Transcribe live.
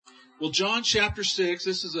Well, John chapter 6,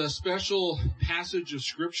 this is a special passage of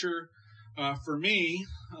Scripture for me.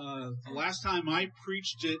 The last time I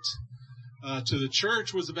preached it to the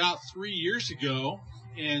church was about 3 years ago.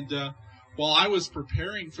 And while I was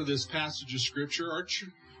preparing for this passage of Scripture,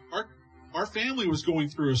 our family was going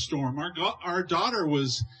through a storm. Our daughter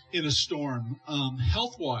was in a storm,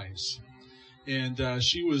 health-wise. And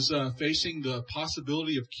she was facing the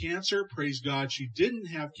possibility of cancer. Praise God, she didn't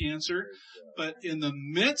have cancer. But in the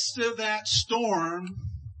midst of that storm,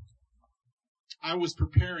 I was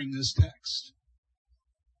preparing this text.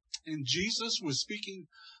 And Jesus was speaking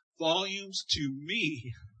volumes to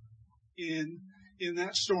me in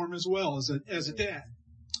that storm as well as a dad.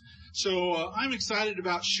 So I'm excited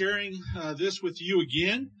about sharing this with you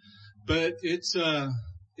again. But it's a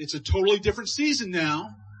totally different season now.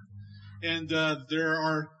 And there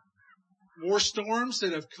are more storms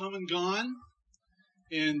that have come and gone.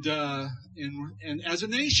 And as a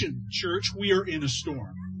nation, church, we are in a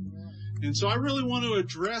storm. And so I really want to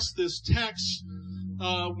address this text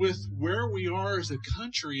with where we are as a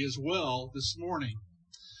country as well this morning.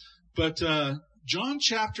 But John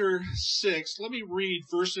chapter 6, let me read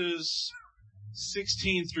verses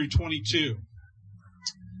 16 through 22.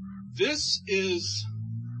 This is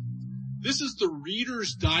the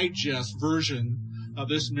Reader's Digest version of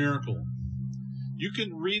this miracle. You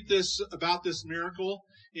can read about this miracle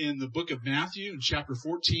in the book of Matthew in chapter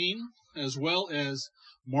 14, as well as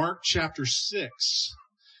Mark chapter 6.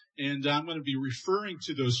 And I'm going to be referring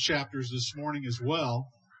to those chapters this morning as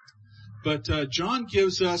well. But John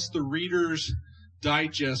gives us the Reader's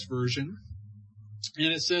Digest version.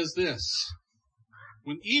 And it says this: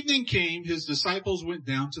 When evening came, his disciples went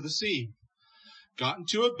down to the sea, got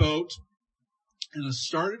into a boat, and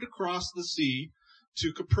started across the sea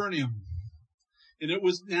to Capernaum. And it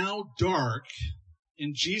was now dark,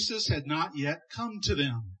 and Jesus had not yet come to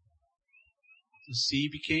them. The sea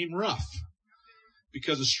became rough,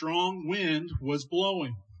 because a strong wind was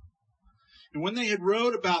blowing. And when they had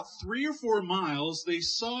rowed about 3 or 4 miles, they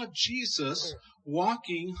saw Jesus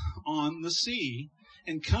walking on the sea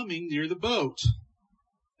and coming near the boat.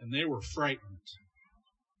 And they were frightened.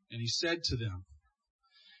 And he said to them,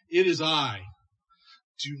 "It is I.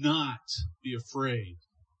 Do not be afraid."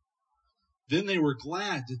 Then they were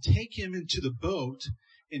glad to take him into the boat,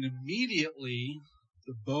 and immediately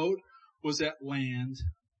the boat was at land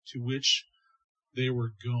to which they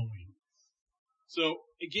were going. So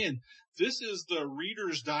again, this is the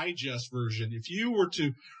Reader's Digest version. If you were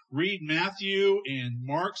to read Matthew and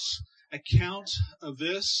Mark's account of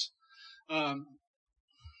this, when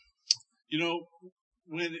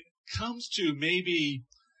it comes to maybe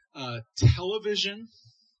television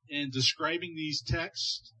and describing these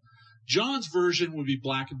texts, John's version would be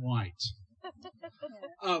black and white.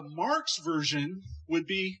 Mark's version would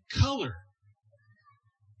be color.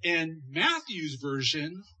 And Matthew's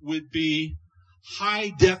version would be high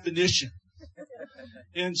definition.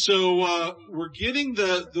 And so we're getting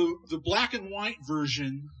the black and white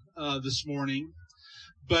version this morning.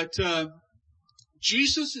 But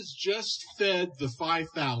Jesus has just fed the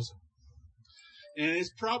 5,000. And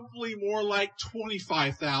it's probably more like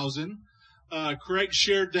 25,000. Craig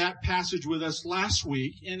shared that passage with us last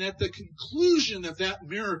week. And at the conclusion of that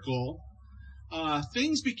miracle,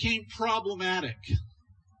 things became problematic.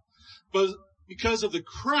 But because of the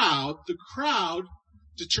crowd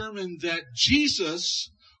determined that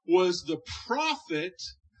Jesus was the prophet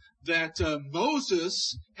that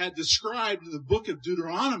Moses had described in the book of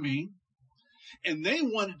Deuteronomy. And they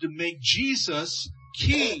wanted to make Jesus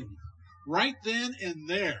king right then and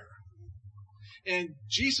there. And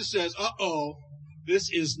Jesus says, this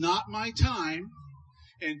is not my time.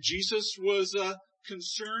 And Jesus was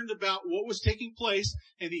concerned about what was taking place,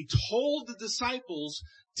 and he told the disciples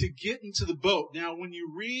to get into the boat. Now, when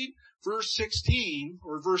you read verse 16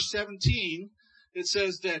 or verse 17, it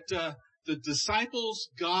says that the disciples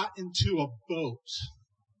got into a boat.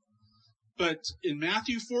 But in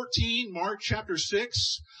Matthew 14, Mark chapter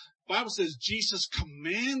 6, the Bible says Jesus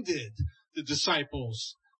commanded the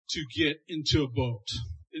disciples to get into a boat.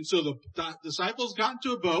 And so the disciples got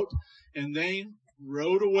into a boat and they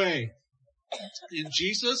rowed away. And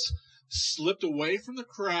Jesus slipped away from the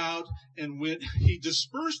crowd, and when he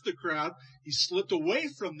dispersed the crowd, he slipped away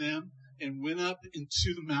from them and went up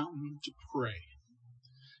into the mountain to pray.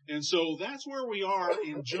 And so that's where we are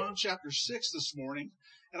in John chapter 6 this morning.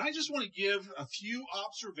 And I just want to give a few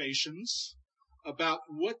observations about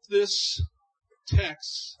what this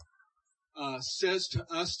text says to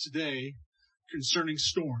us today concerning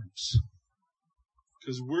storms.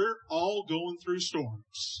 Because we're all going through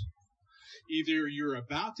storms. Either you're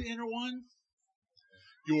about to enter one,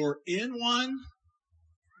 you're in one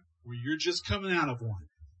or you're just coming out of one.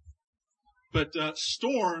 But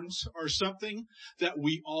storms are something that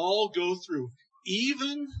we all go through,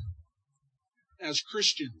 even as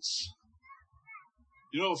Christians.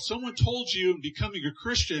 You know, if someone told you in becoming a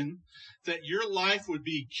Christian that your life would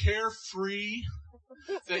be carefree,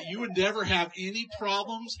 that you would never have any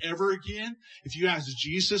problems ever again if you asked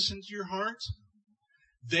Jesus into your heart,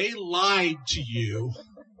 they lied to you,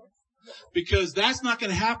 because that's not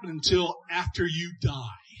going to happen until after you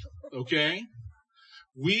die. Okay?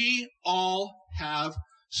 We all have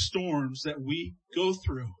storms that we go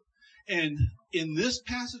through. And in this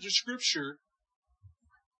passage of Scripture,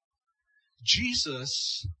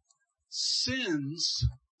 Jesus sends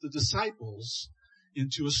the disciples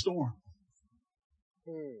into a storm.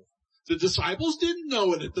 The disciples didn't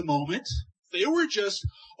know it at the moment. They were just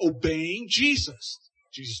obeying Jesus.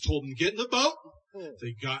 Jesus told them to get in the boat.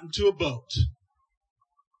 They got into a boat.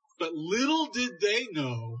 But little did they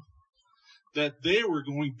know that they were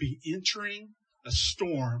going to be entering a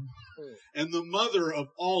storm, and the mother of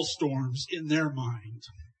all storms in their mind.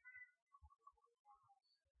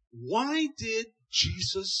 Why did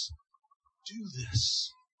Jesus do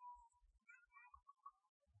this?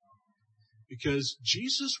 Because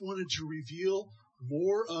Jesus wanted to reveal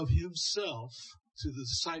more of himself to the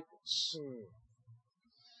disciples.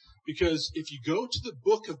 Because if you go to the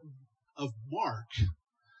book of Mark,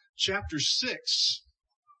 chapter 6,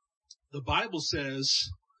 the Bible says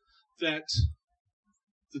that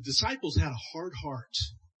the disciples had a hard heart.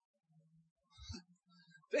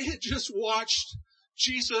 They had just watched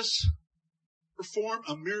Jesus perform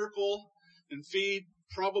a miracle and feed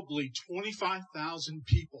probably 25,000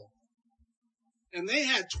 people. And they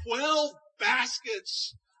had 12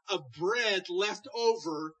 baskets of bread left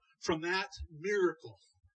over from that miracle,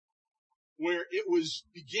 where it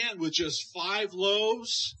began with just 5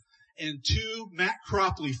 loaves and 2 Matt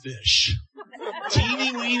Cropley fish.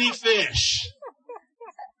 Teeny weeny fish.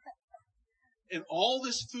 And all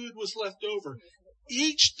this food was left over.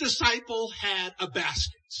 Each disciple had a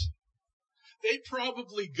basket. They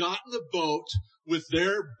probably got in the boat with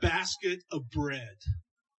their basket of bread.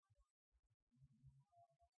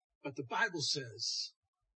 But the Bible says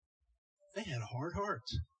they had a hard heart.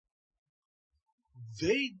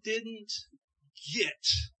 They didn't get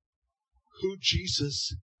who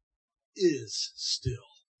Jesus is still.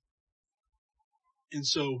 And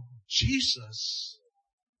so Jesus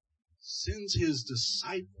sends his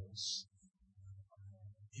disciples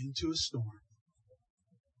into a storm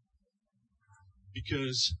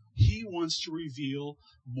because he wants to reveal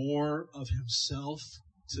more of himself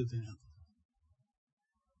to them.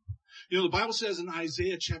 You know, the Bible says in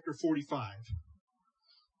Isaiah chapter 45,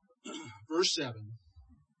 verse 7,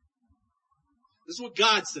 this is what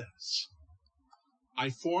God says. I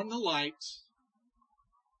form the light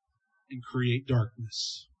and create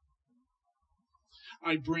darkness.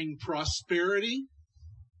 I bring prosperity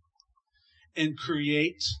and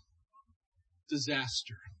create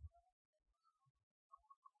disaster.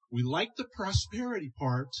 We like the prosperity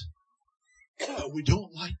part, but we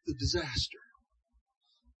don't like the disaster.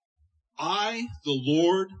 I, the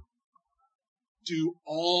Lord, do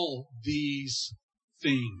all these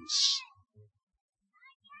things.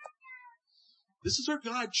 This is our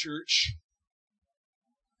God, church.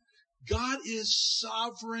 God is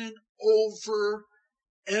sovereign over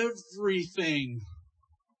everything.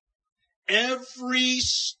 Every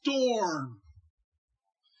storm.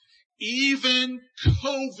 Even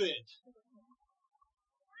COVID.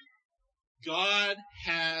 God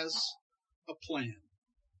has a plan.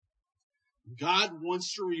 God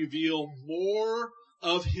wants to reveal more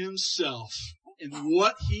of himself and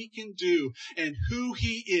what he can do and who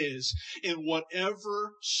he is in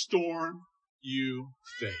whatever storm you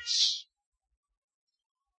face.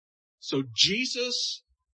 So Jesus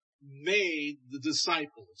made the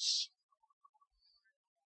disciples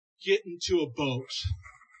get into a boat,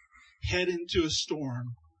 head into a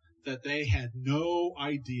storm that they had no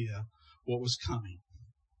idea what was coming.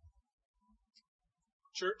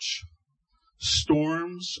 Church,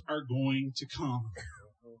 storms are going to come.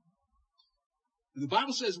 And the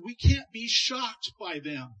Bible says we can't be shocked by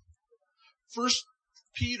them. 1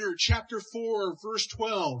 Peter chapter 4, verse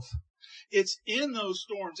 12. It's in those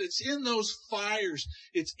storms, it's in those fires,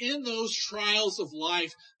 it's in those trials of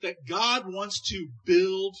life that God wants to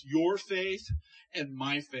build your faith and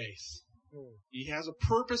my faith. He has a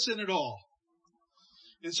purpose in it all.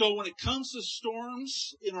 And so when it comes to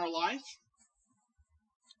storms in our life,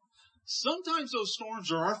 sometimes those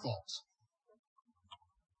storms are our fault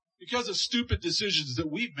because of stupid decisions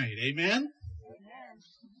that we've made. Amen?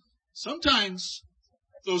 Sometimes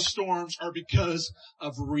those storms are because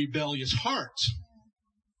of a rebellious heart.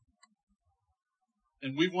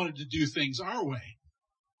 And we wanted to do things our way.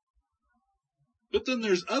 But then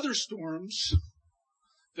there's other storms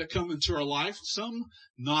that come into our life. Some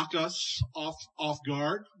knock us off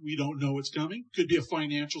guard. We don't know what's coming. Could be a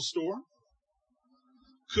financial storm.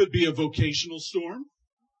 Could be a vocational storm.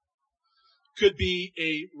 Could be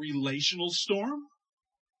a relational storm.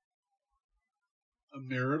 A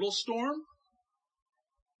marital storm.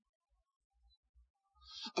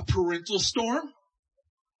 A parental storm.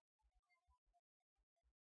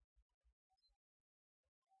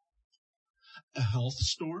 A health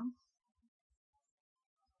storm.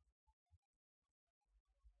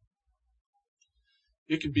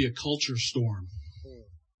 It can be a culture storm.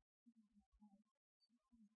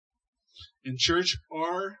 In church,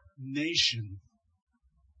 our nation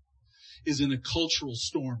is in a cultural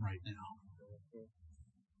storm right now.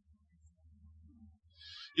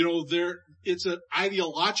 You know, it's an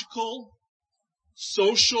ideological,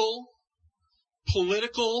 social,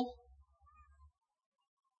 political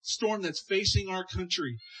storm that's facing our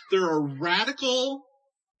country. There are radical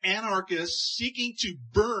anarchists seeking to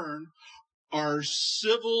burn our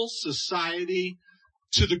civil society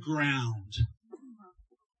to the ground.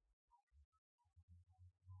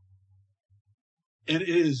 And it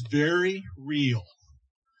is very real.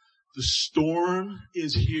 The storm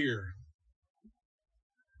is here.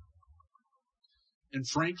 And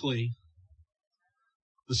frankly,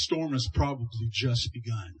 the storm has probably just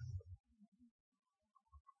begun.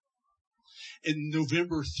 And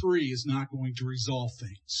November 3 is not going to resolve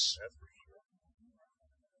things.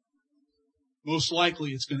 Most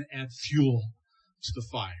likely it's going to add fuel to the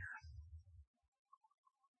fire.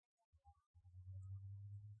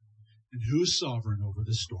 And who is sovereign over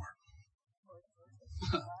the storm?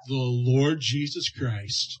 The Lord Jesus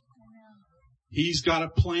Christ. He's got a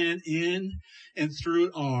plan in and through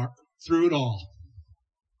it all.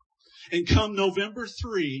 And come November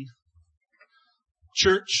 3,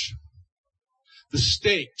 church, the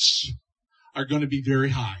stakes are going to be very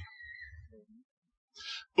high.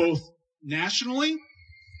 Both nationally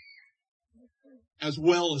as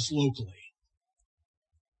well as locally.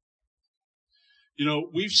 You know,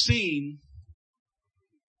 we've seen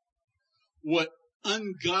what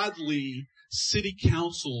ungodly city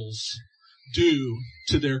councils do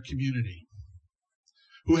to their community,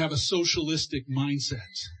 who have a socialistic mindset,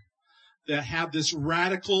 that have this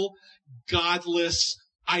radical, godless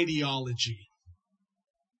ideology.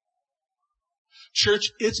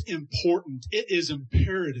 Church, it's important, it is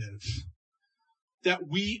imperative that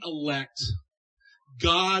we elect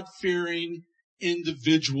God-fearing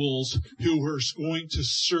individuals who are going to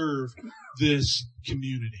serve this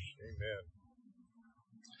community. Amen.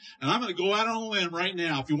 And I'm going to go out on a limb right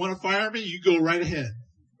now. If you want to fire me, you go right ahead.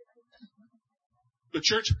 But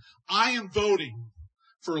church, I am voting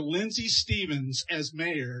for Lindsay Stevens as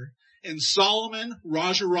mayor and Solomon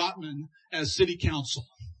Rajaratnam as city council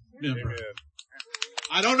member. Amen.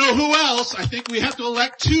 I don't know who else. I think we have to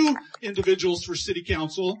elect 2 individuals for city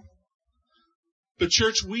council. But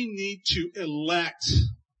church, we need to elect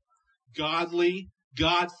godly,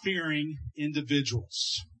 God-fearing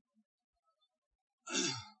individuals.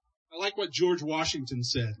 I like what George Washington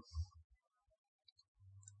said.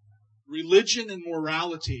 Religion and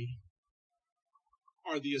morality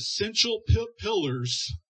are the essential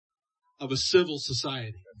pillars of a civil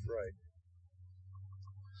society. That's right.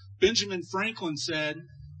 Benjamin Franklin said,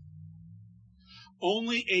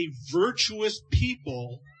 only a virtuous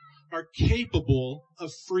people are capable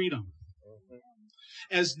of freedom.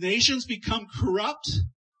 As nations become corrupt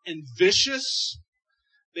and vicious,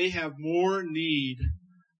 they have more need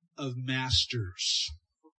of masters.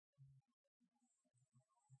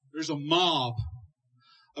 There's a mob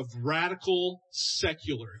of radical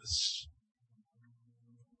secularists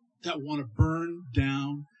that want to burn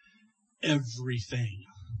down everything.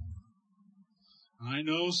 I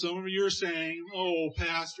know some of you are saying, oh,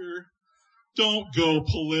 Pastor, don't go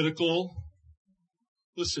political.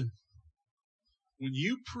 Listen, when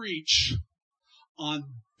you preach on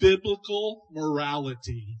biblical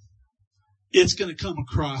morality, it's going to come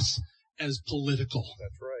across as political.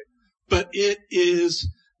 That's right. But it is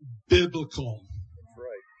biblical. That's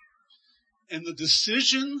right. And the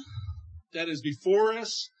decision that is before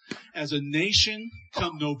us as a nation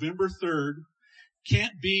come November 3rd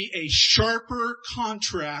can't be a sharper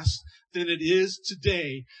contrast than it is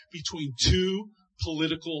today between 2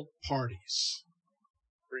 political parties.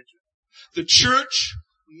 Preach it. The church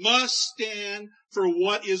must stand for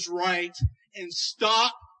what is right and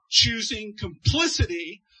stop choosing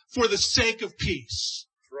complicity for the sake of peace.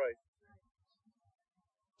 That's right.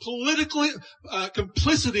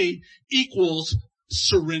 Complicity equals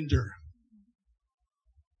surrender.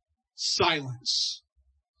 Silence.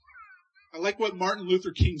 I like what Martin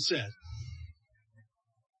Luther King said.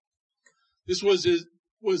 This was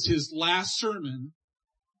his last sermon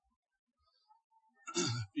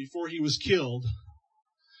before he was killed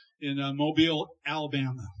in Mobile,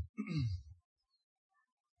 Alabama.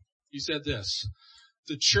 He said this: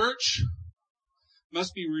 the church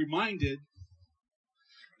must be reminded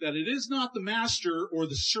that it is not the master or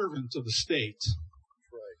the servant of the state,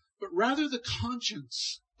 Right. but rather the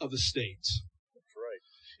conscience of the state. That's right.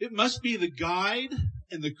 It must be the guide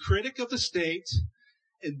and the critic of the state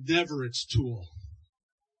and never its tool.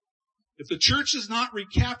 If the church does not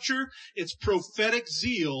recapture its prophetic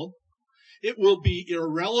zeal, it will be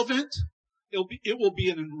irrelevant. It will be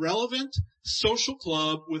an irrelevant social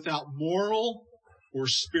club without moral or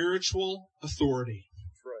spiritual authority.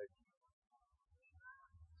 That's right.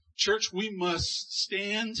 Church, we must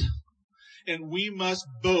stand and we must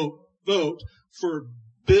vote for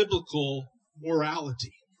biblical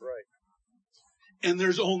morality. That's right. And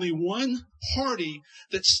there's only one party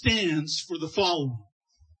that stands for the following: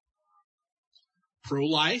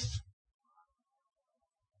 pro-life,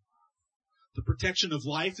 the protection of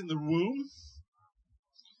life in the womb,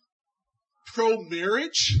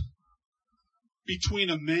 pro-marriage between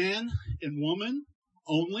a man and woman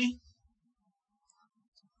only,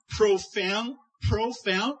 pro-family,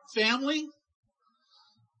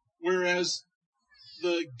 whereas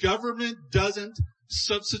the government doesn't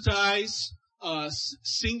subsidize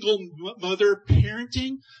single mother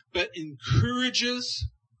parenting, but encourages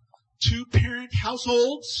two-parent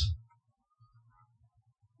households,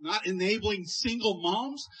 not enabling single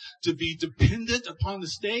moms to be dependent upon the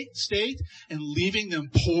state and leaving them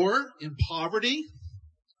poor in poverty.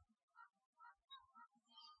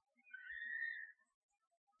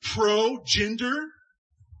 Pro-gender,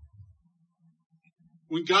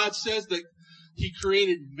 when God says that He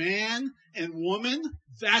created man and woman,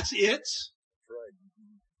 that's it. That's right.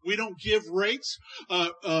 We don't give rights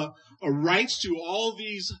to all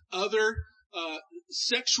these other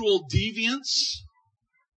sexual deviants.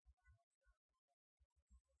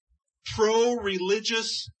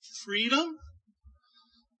 Pro-religious freedom,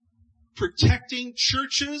 protecting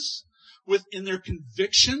churches within their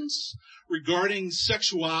convictions regarding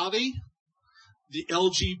sexuality, the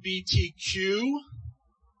LGBTQ,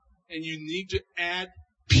 and you need to add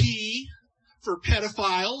P for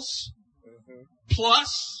pedophiles,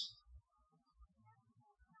 plus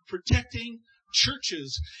protecting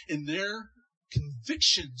churches in their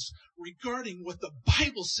convictions regarding what the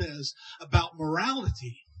Bible says about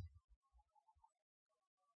morality.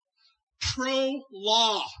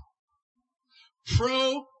 Pro-law,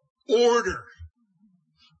 pro-order,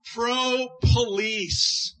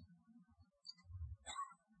 pro-police.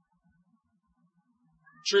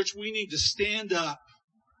 Church, we need to stand up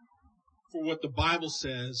for what the Bible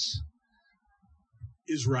says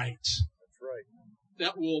is right. That's right.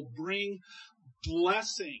 That will bring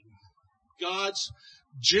blessing, God's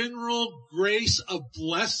general grace of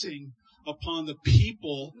blessing upon the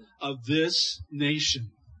people of this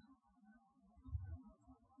nation.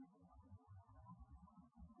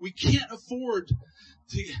 We can't afford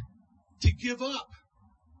to give up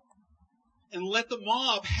and let the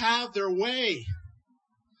mob have their way.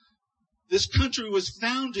 This country was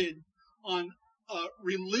founded on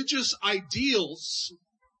religious ideals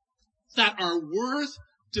that are worth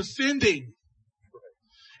defending.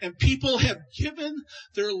 And people have given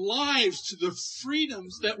their lives to the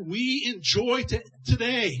freedoms that we enjoy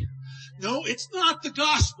today. No, it's not the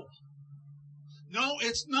gospel. No,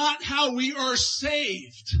 it's not how we are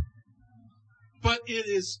saved. But it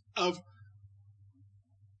is of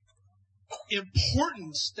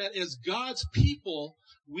importance that as God's people,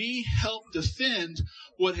 we help defend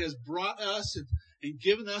what has brought us and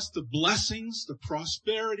given us the blessings, the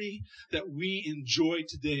prosperity that we enjoy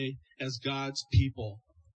today as God's people.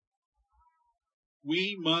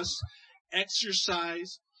 We must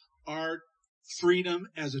exercise our freedom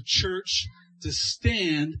as a church to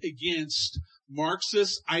stand against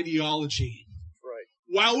Marxist ideology. That's right.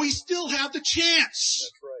 While we still have the chance.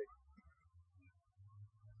 That's right.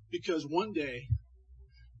 Because one day,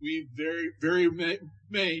 we very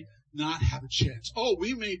may not have a chance. Oh,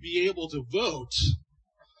 we may be able to vote,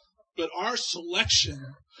 but our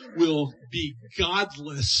selection will be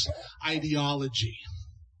godless ideology.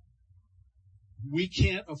 We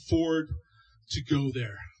can't afford to go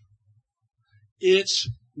there. It's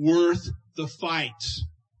worth the fight.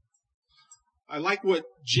 I like what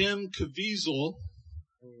Jim Caviezel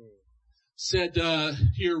said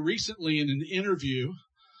here recently in an interview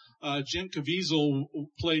Jim Caviezel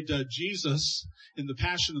played Jesus in The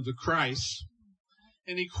Passion of the Christ,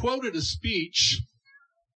 and he quoted a speech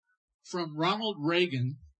from Ronald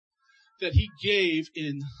Reagan that he gave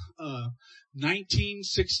in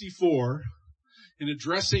 1964 in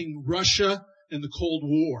addressing Russia and the Cold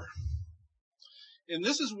War. And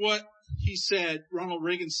this is what he said, Ronald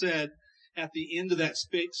Reagan said at the end of that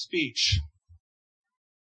speech.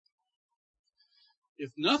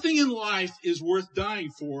 If nothing in life is worth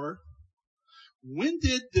dying for, when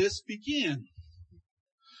did this begin?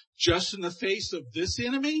 Just in the face of this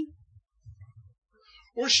enemy?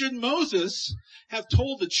 Or should Moses have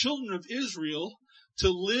told the children of Israel to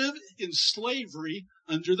live in slavery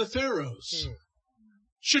under the Pharaohs?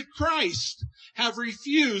 Should Christ have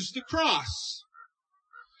refused the cross?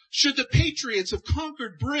 Should the patriots of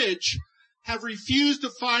Concord Bridge have refused to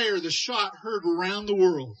fire the shot heard around the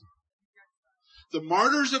world? The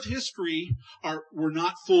martyrs of history were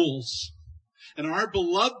not fools. And our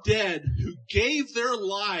beloved dead who gave their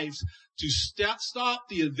lives to stop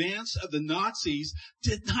the advance of the Nazis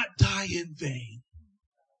did not die in vain.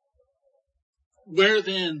 Where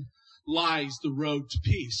then lies the road to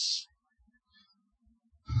peace?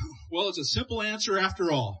 Well, it's a simple answer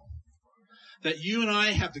after all. That you and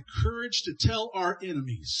I have the courage to tell our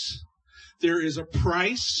enemies, there is a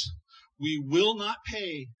price we will not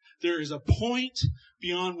pay. There is a point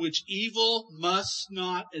beyond which evil must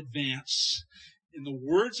not advance. In the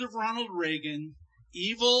words of Ronald Reagan,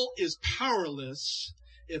 evil is powerless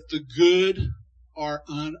if the good are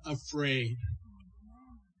unafraid.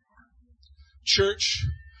 Church,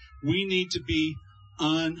 we need to be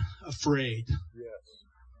unafraid. Yes.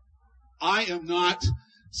 I am not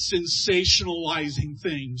sensationalizing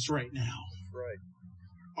things right now. Right.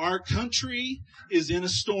 Our country is in a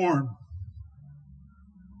storm.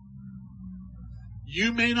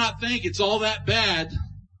 You may not think it's all that bad.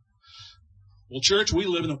 Well, church, we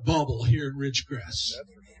live in a bubble here in Ridgecrest. That's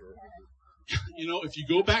for sure. You know, if you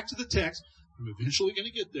go back to the text, I'm eventually going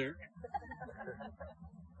to get there.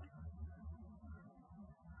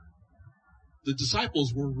 The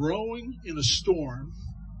disciples were rowing in a storm,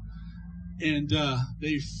 and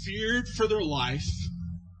they feared for their life.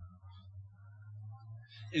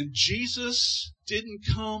 And Jesus didn't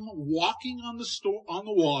come walking on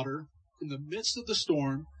the water in the midst of the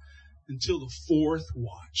storm until the fourth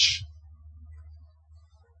watch.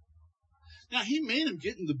 Now, he made them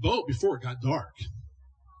get in the boat before it got dark.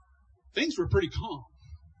 Things were pretty calm.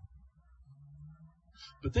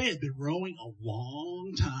 But they had been rowing a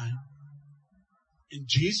long time. And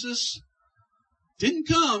Jesus didn't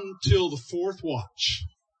come till the fourth watch.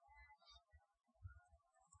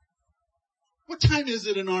 What time is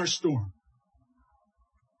it in our storm?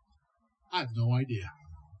 I have no idea.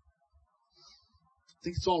 I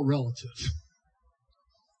think it's all relative.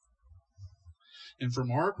 And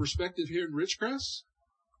from our perspective here in Ridgecrest,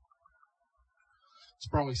 it's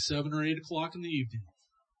probably 7 or 8 o'clock in the evening.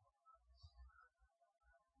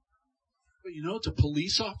 But you know, to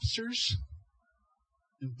police officers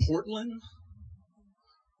in Portland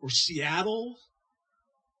or Seattle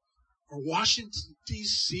or Washington,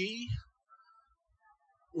 D.C.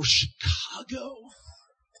 or Chicago,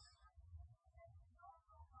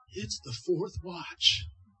 it's the fourth watch.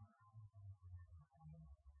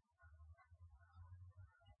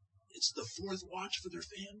 It's the fourth watch for their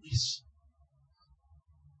families.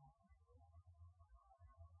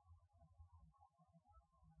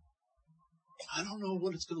 I don't know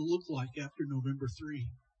what it's going to look like after November 3.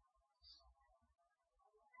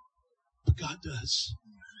 But God does.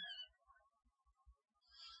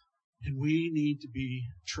 And we need to be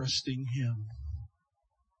trusting Him.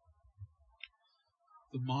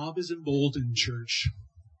 The mob is emboldened, church,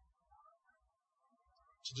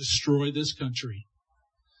 to destroy this country.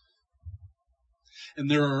 And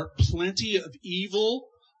there are plenty of evil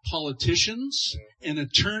politicians and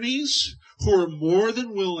attorneys who are more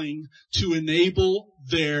than willing to enable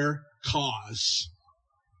their cause.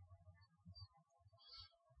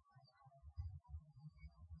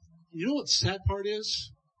 You know what the sad part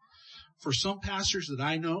is? For some pastors that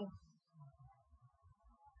I know,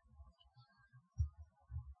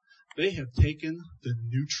 they have taken the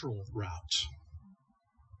neutral route.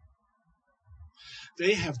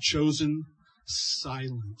 They have chosen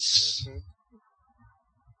silence.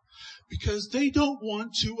 Because they don't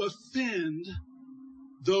want to offend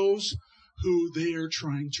those who they are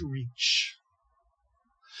trying to reach.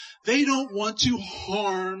 They don't want to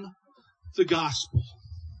harm the gospel.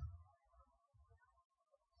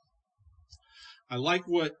 I like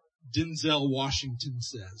what Denzel Washington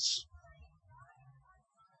says.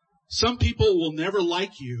 Some people will never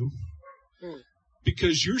like you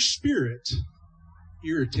Because your spirit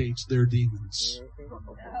irritates their demons.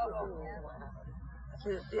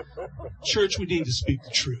 Church, we need to speak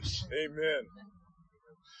the truth. Amen.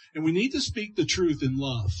 And we need to speak the truth in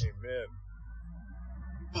love. Amen.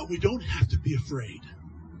 But we don't have to be afraid.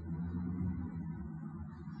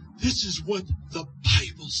 This is what the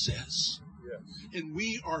Bible says. Yes. And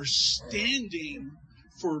we are standing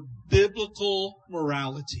for biblical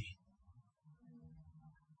morality.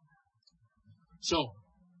 So,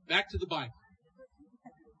 back to the Bible.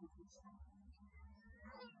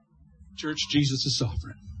 Church, Jesus is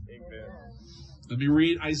sovereign. Amen. Let me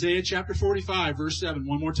read Isaiah chapter 45, verse 7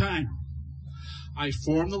 one more time. I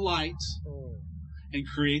form the light and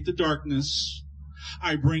create the darkness.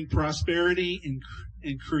 I bring prosperity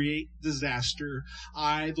and create disaster.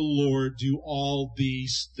 I, the Lord, do all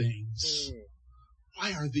these things.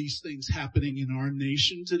 Why are these things happening in our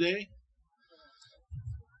nation today?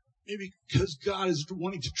 Maybe because God is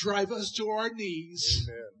wanting to drive us to our knees.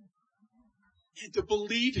 Amen. And to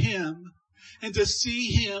believe Him and to see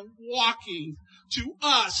Him walking to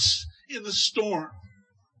us in the storm.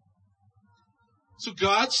 So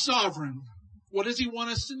God's sovereign. What does He want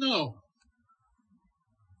us to know?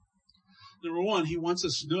 Number one, He wants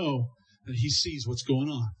us to know that He sees what's going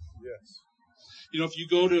on. Yes. You know, if you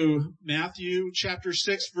go to Matthew chapter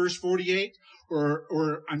 6 verse 48,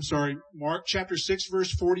 Mark chapter 6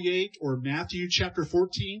 verse 48, or Matthew chapter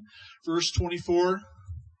 14 verse 24,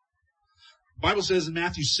 the Bible says in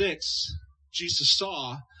Matthew 6, Jesus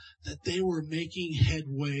saw that they were making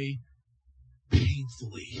headway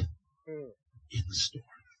painfully in the storm.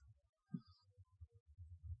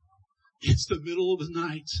 It's the middle of the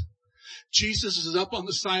night. Jesus is up on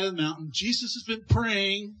the side of the mountain. Jesus has been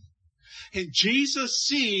praying, and Jesus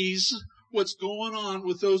sees what's going on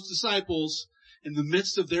with those disciples in the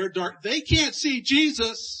midst of their dark. They can't see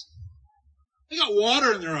Jesus. They got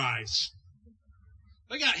water in their eyes.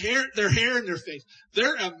 They got their hair in their face.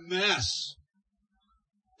 They're a mess.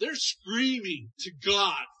 They're screaming to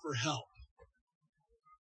God for help.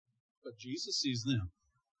 But Jesus sees them.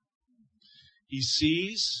 He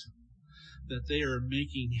sees that they are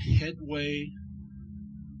making headway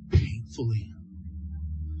painfully.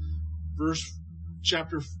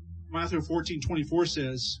 Matthew 14:24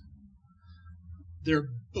 says, their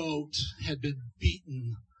boat had been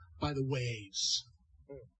beaten by the waves.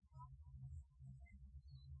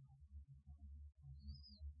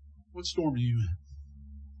 What storm are you in?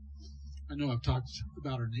 I know I've talked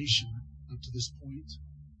about our nation up to this point,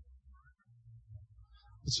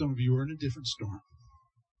 but some of you are in a different storm.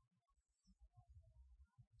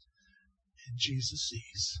 And Jesus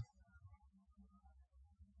sees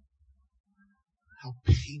how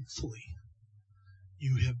painfully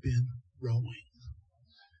you have been rowing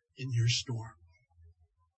in your storm.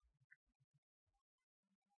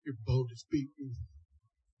 Your boat is beaten.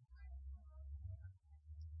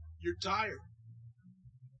 You're tired.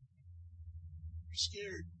 You're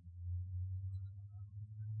scared.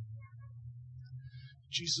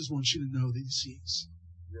 Jesus wants you to know that He sees.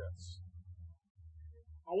 Yes.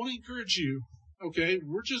 I want to encourage you, okay,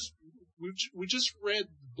 we just read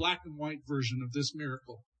the black and white version of this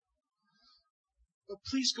miracle. But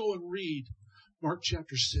please go and read Mark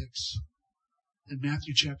chapter 6 and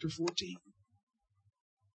Matthew chapter 14.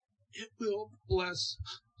 It will bless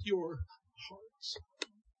your hearts.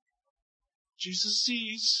 Jesus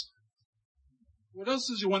sees. What else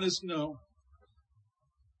does He want us to know?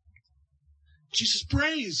 Jesus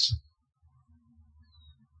prays.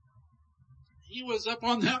 He was up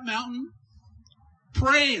on that mountain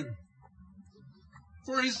praying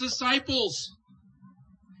for His disciples.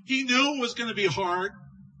 He knew it was going to be hard.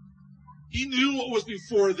 He knew what was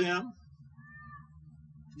before them.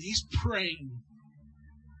 And He's praying.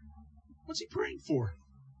 What's He praying for?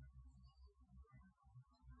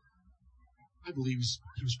 I believe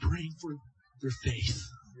He was praying for their faith.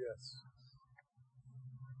 Yes.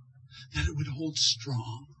 That it would hold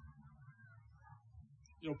strong.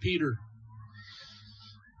 You know, Peter,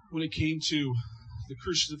 when it came to the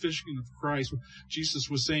crucifixion of Christ, Jesus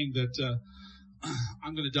was saying that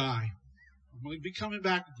I'm going to die. I'm going to be coming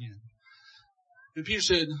back again. And Peter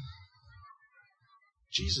said,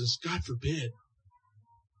 Jesus, God forbid.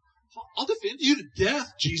 I'll defend you to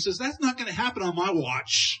death, Jesus. That's not going to happen on my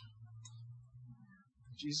watch.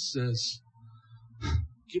 Jesus says,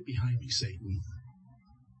 get behind me, Satan.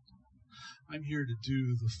 I'm here to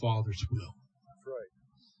do the Father's will. That's right.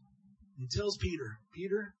 He tells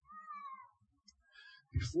Peter,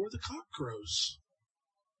 before the cock crows,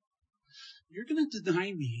 you're going to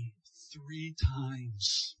deny me 3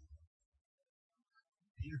 times.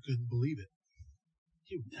 Peter couldn't believe it.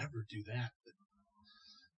 He would never do that. But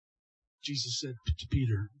Jesus said to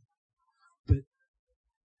Peter, but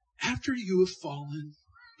after you have fallen,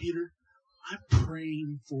 Peter, I'm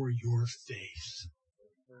praying for your faith.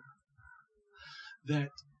 That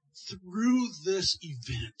through this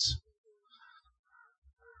event,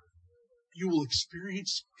 you will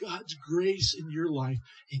experience God's grace in your life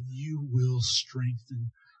and you will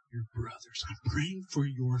strengthen your brothers. I'm praying for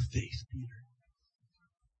your faith, Peter.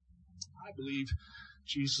 I believe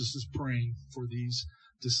Jesus is praying for these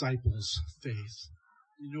disciples' faith.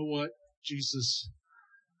 You know what? Jesus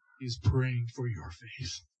is praying for your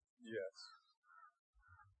faith. Yes.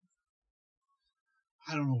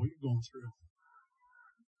 I don't know what you're going through,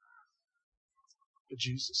 but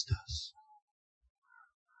Jesus does.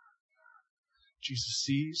 Jesus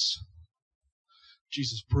sees.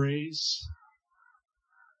 Jesus prays.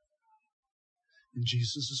 And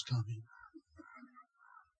Jesus is coming.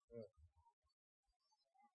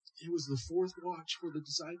 It was the fourth watch for the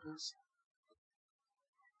disciples.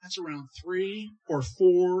 That's around 3 or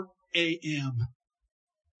 4 a.m.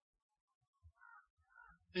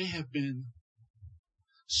 They have been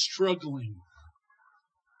struggling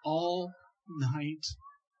all night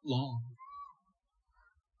long.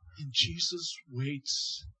 And Jesus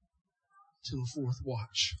waits till the fourth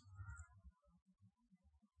watch.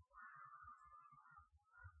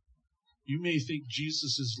 You may think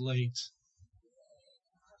Jesus is late.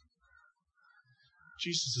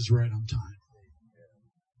 Jesus is right on time.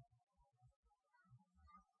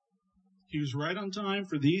 He was right on time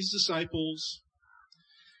for these disciples,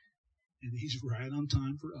 and he's right on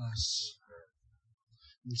time for us.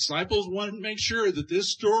 The disciples wanted to make sure that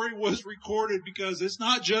this story was recorded because it's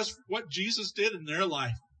not just what Jesus did in their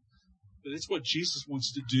life, but it's what Jesus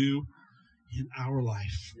wants to do in our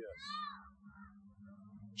life. Yes.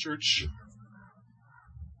 Church,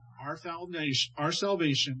 our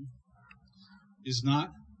salvation is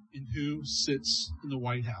not in who sits in the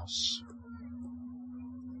White House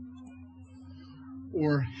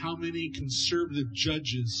or how many conservative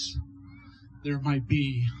judges there might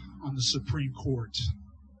be on the Supreme Court.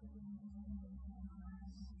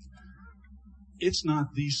 It's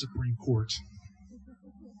not the Supreme Court.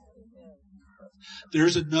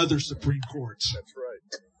 There's another Supreme Court. That's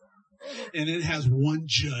right. And it has one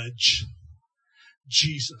judge,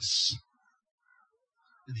 Jesus.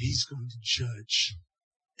 And he's going to judge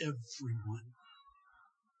everyone.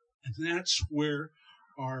 And that's where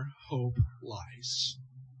our hope lies.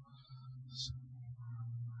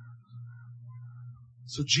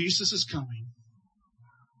 So Jesus is coming.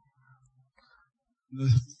 The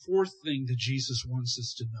fourth thing that Jesus wants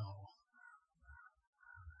us to know,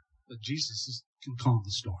 that Jesus can calm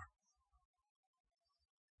the storm.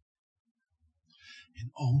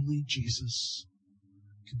 And only Jesus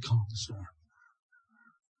can calm the storm.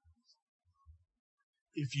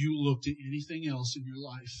 If you looked at anything else in your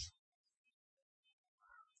life,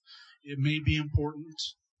 it may be important,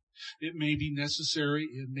 it may be necessary,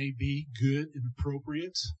 it may be good and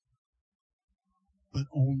appropriate, but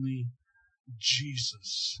only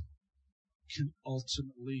Jesus can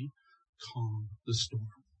ultimately calm the storm.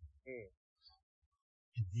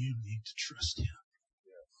 And you need to trust Him.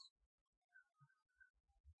 Yes.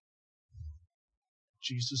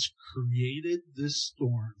 Jesus created this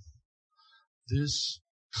storm, this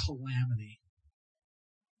calamity.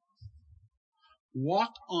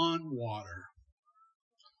 Walked on water.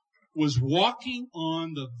 Was walking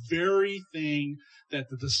on the very thing that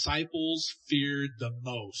the disciples feared the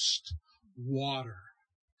most. Water.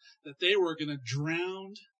 That they were going to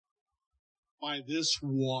drown by this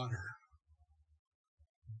water.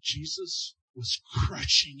 Jesus was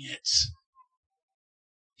crushing it.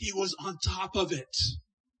 He was on top of it.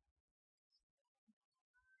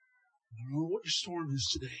 I don't know what your storm is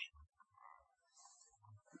today.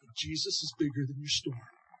 But Jesus is bigger than your storm.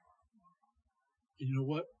 And you know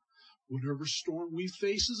what? Whatever storm we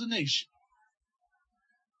face as a nation,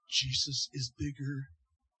 Jesus is bigger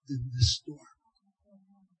than this storm.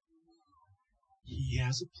 He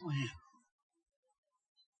has a plan.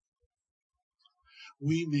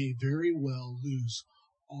 We may very well lose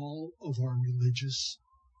all of our religious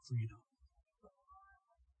freedom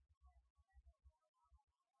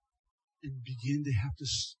and begin to have to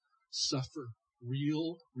suffer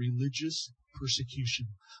real religious persecution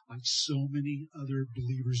like so many other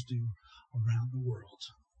believers do around the world.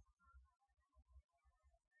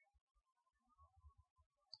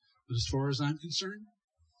 But as far as I'm concerned,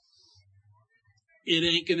 it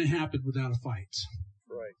ain't going to happen without a fight.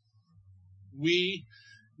 Right. We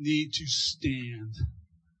need to stand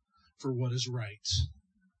for what is right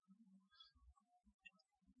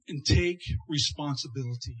and take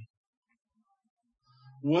responsibility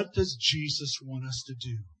What does Jesus want us to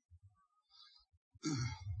do?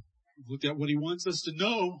 We've looked at what he wants us to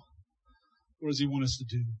know. What does he want us to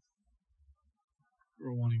do?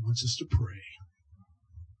 Number one, he wants us to pray.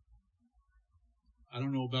 I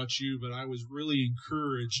don't know about you, but I was really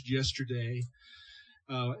encouraged yesterday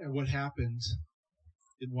at what happened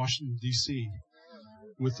in Washington, D.C.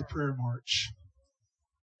 with the prayer march.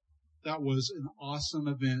 That was an awesome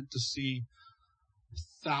event to see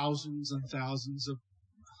thousands and thousands of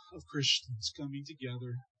Christians coming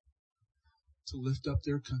together to lift up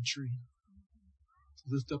their country, to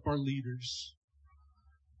lift up our leaders,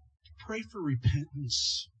 to pray for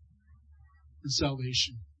repentance and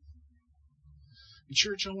salvation. In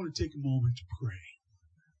church, I want to take a moment to pray.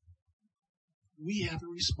 We have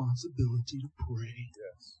a responsibility to pray.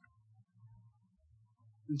 Yes.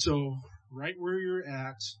 And so, right where you're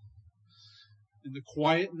at, in the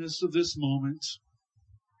quietness of this moment,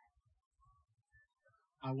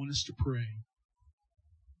 I want us to pray.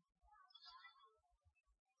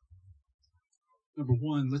 Number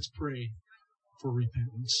one, let's pray for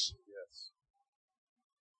repentance. Yes.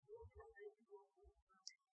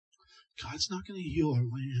 God's not going to heal our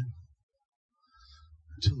land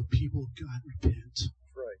until the people of God repent. That's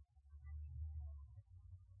right.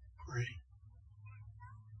 Pray.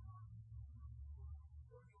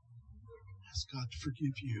 Ask God to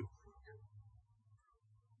forgive you.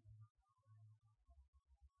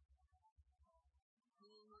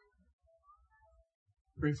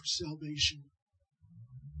 Pray for salvation.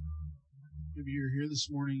 Maybe you're here this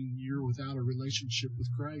morning and you're without a relationship with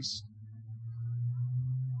Christ.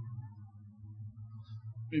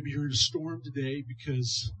 Maybe you're in a storm today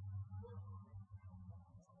because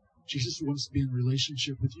Jesus wants to be in a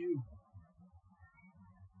relationship with you.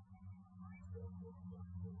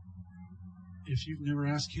 If you've never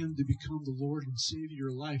asked Him to become the Lord and Savior of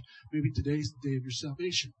your life, maybe today's the day of your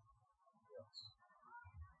salvation.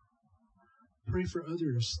 Pray for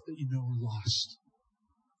others that you know are lost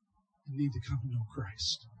and need to come to know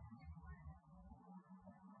Christ.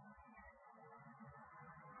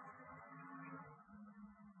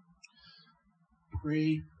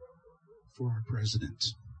 Pray for our president.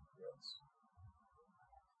 Yes.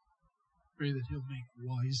 Pray that he'll make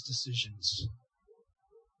wise decisions.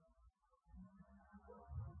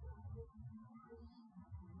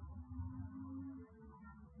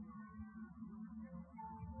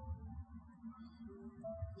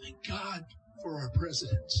 Thank God for our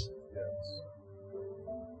president. Yes.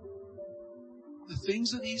 The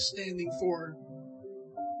things that he's standing for,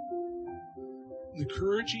 the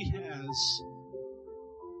courage he has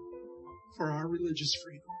for our religious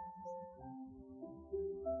freedom.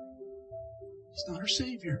 He's not our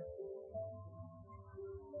Savior,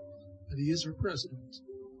 but he is our president.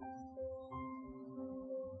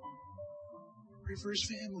 Pray for his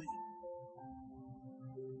family.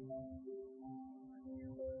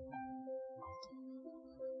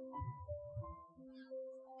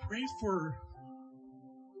 Pray for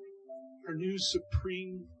our new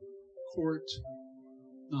Supreme Court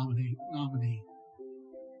nominee.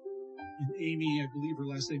 And Amy, I believe her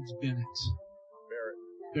last name is Bennett.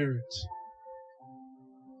 Barrett.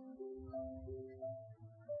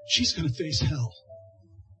 She's going to face hell.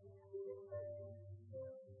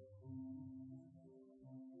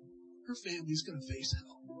 Her family's going to face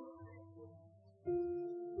hell.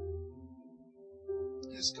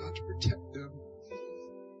 Ask God to protect them.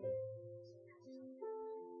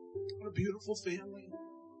 What a beautiful family.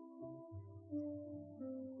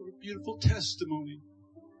 What a beautiful testimony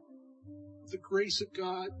of the grace of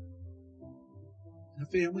God in a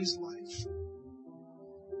family's life.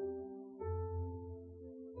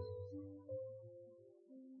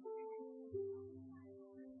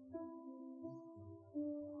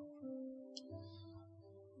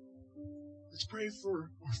 Let's pray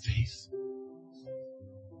for our faith.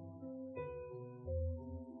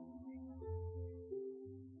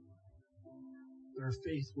 That our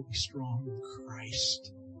faith will be strong in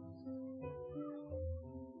Christ.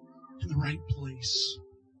 In the right place.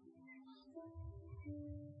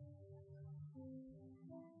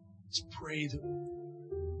 Let's pray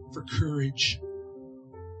for courage.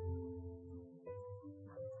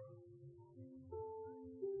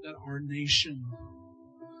 That our nation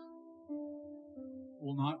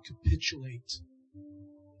will not capitulate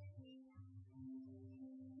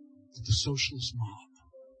to the socialist mob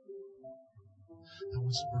that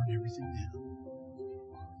wants to burn everything down.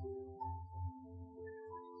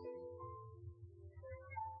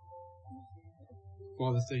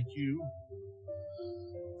 Father, thank you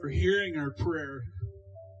for hearing our prayer.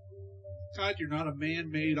 God, you're not a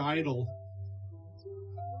man-made idol.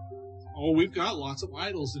 Oh, we've got lots of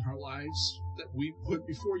idols in our lives that we put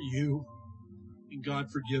before you. And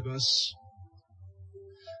God forgive us,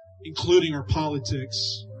 including our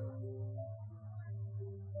politics.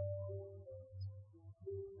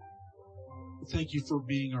 Thank you for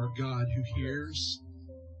being our God who hears.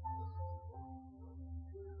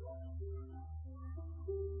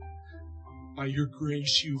 By your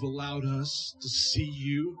grace, you've allowed us to see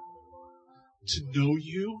you, to know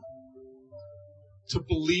you, to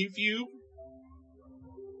believe you.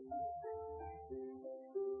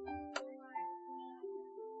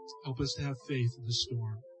 Help us to have faith in the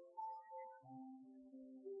storm.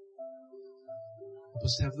 Help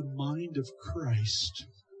us to have the mind of Christ.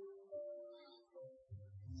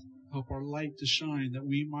 Help our light to shine that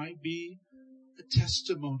we might be a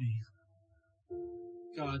testimony,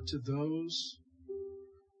 God, to those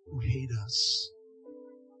who hate us.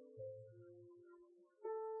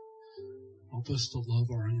 Help us to love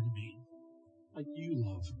our enemy like you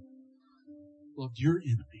loved your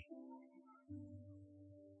enemy.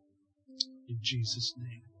 In Jesus'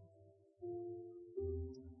 name.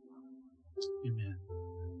 Amen.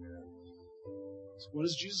 So what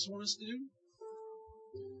does Jesus want us to do?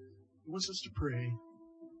 He wants us to pray.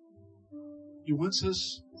 He wants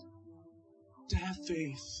us to have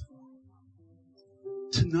faith,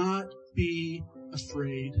 to not be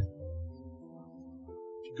afraid.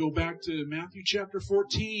 If you go back to Matthew chapter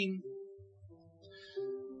 14,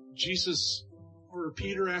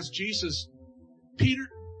 Peter asked Jesus,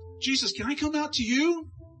 Jesus, can I come out to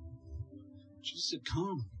you? Jesus said,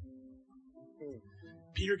 come.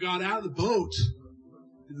 Peter got out of the boat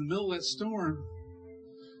in the middle of that storm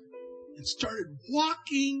and started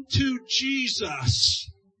walking to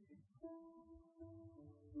Jesus.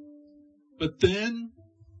 But then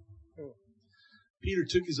Peter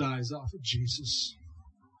took his eyes off of Jesus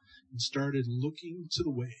and started looking to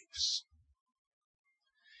the waves.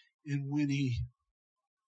 And when he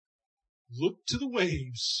looked to the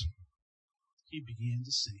waves, he began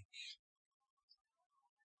to sink.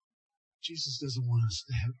 Jesus doesn't want us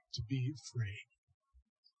to have to be afraid.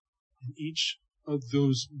 In each of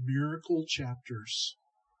those miracle chapters,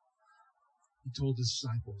 he told his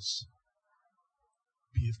disciples,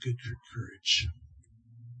 be of good courage.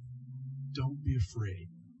 Don't be afraid.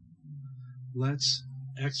 Let's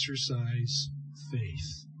exercise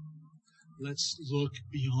faith. Let's look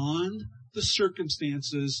beyond the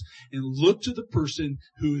circumstances and look to the person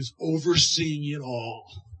who is overseeing it all.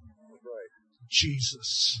 Right.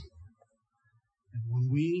 Jesus. And when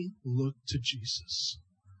we look to Jesus,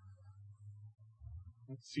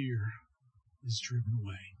 that fear is driven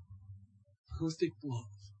away. Perfect love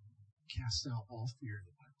casts out all fear,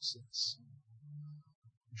 the Bible says.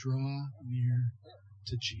 Draw near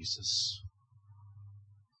to Jesus.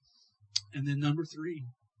 And then number 3,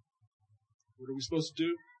 what are we supposed to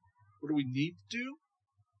do? What do we need to do?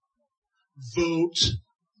 Vote.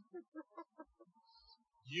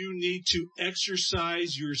 You need to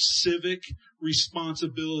exercise your civic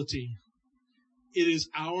responsibility. It is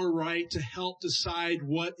our right to help decide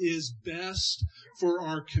what is best for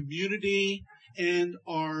our community and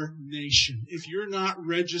our nation. If you're not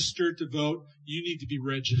registered to vote, you need to be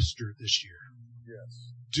registered this year.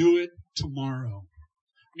 Yes. Do it tomorrow.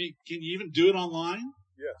 I mean, can you even do it online?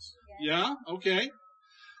 Yes. Yeah? Okay.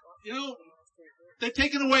 You know, they've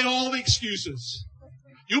taken away all the excuses.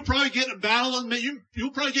 You'll probably get a ballot,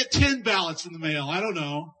 you'll probably get 10 ballots in the mail. I don't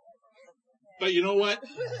know. But you know what?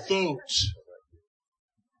 Vote.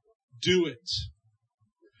 Do it.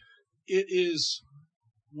 It is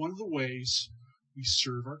one of the ways we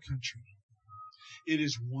serve our country. It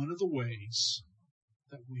is one of the ways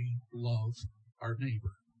that we love our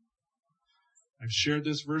neighbor. I've shared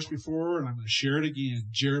this verse before, and I'm going to share it again.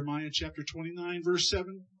 Jeremiah chapter 29, verse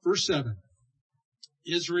 7.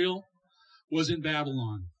 Israel was in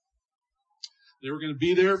Babylon. They were going to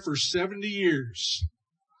be there for 70 years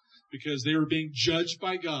because they were being judged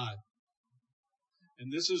by God.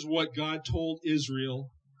 And this is what God told Israel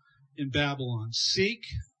in Babylon. Seek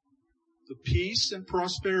the peace and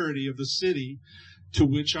prosperity of the city to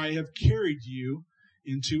which I have carried you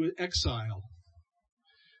into exile.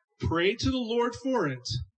 Pray to the Lord for it,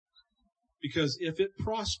 because if it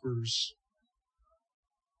prospers,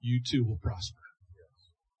 you too will prosper.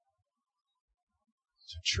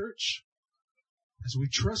 So church, as we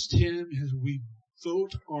trust Him, as we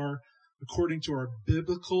vote according to our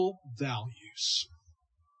biblical values,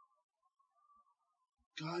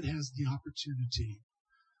 God has the opportunity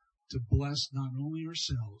to bless not only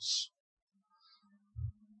ourselves,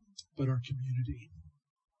 but our community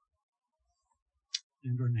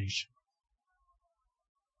and our nation.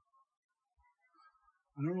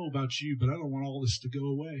 I don't know about you, but I don't want all this to go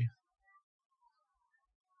away.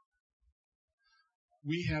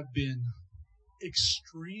 We have been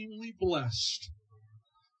extremely blessed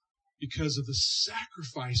because of the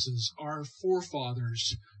sacrifices our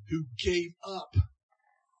forefathers who gave up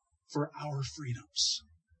for our freedoms.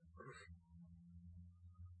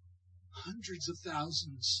 Hundreds of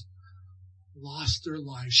thousands lost their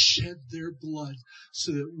lives, shed their blood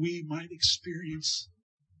so that we might experience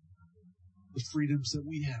the freedoms that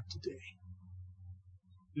we have today.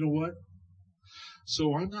 You know what?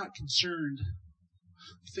 So I'm not concerned.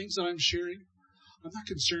 The things that I'm sharing, I'm not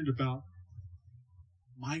concerned about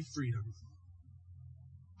my freedom.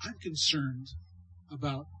 I'm concerned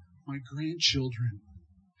about my grandchildren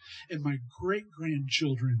and my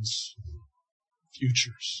great-grandchildren's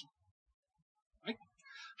futures.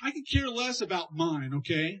 I could care less about mine,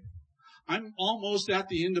 okay? I'm almost at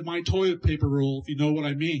the end of my toilet paper roll, if you know what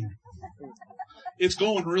I mean. It's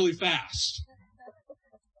going really fast.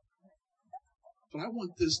 But I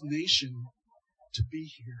want this nation to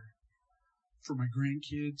be here for my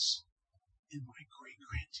grandkids and my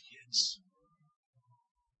great-grandkids.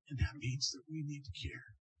 And that means that we need to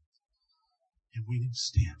care. And we need to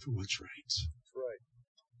stand for what's right. That's right.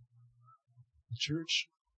 The church,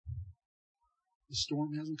 the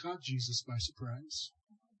storm hasn't caught Jesus by surprise.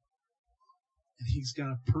 And He's got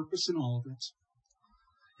a purpose in all of it.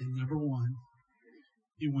 And number one,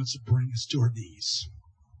 He wants to bring us to our knees.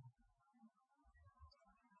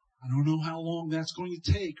 I don't know how long that's going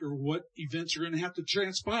to take or what events are going to have to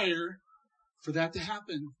transpire for that to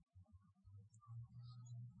happen.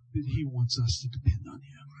 But He wants us to depend on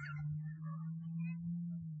Him.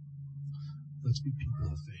 Let's be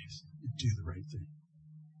people of faith and do the right thing.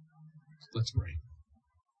 Let's pray.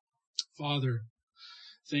 Father,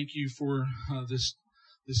 thank you for this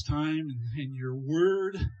time and your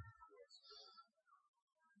word.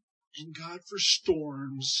 And God, for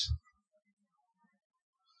storms.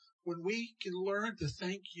 When we can learn to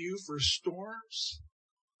thank you for storms,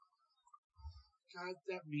 God,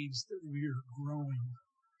 that means that we are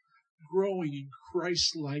growing in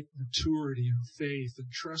Christ-like maturity and faith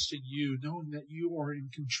and trusting you, knowing that you are in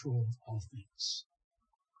control of all things.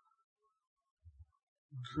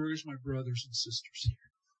 Encourage my brothers and sisters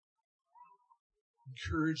here.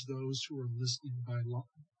 Encourage those who are listening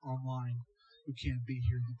online who can't be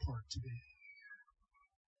here in the park today.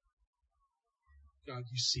 God,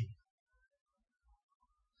 you see.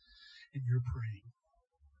 And you're praying.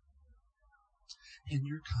 And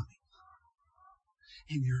you're coming.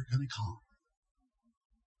 And you're going to come.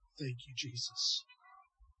 Thank you, Jesus.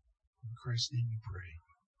 In Christ's name we pray.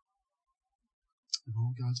 And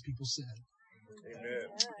all God's people said, Amen.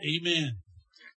 Amen.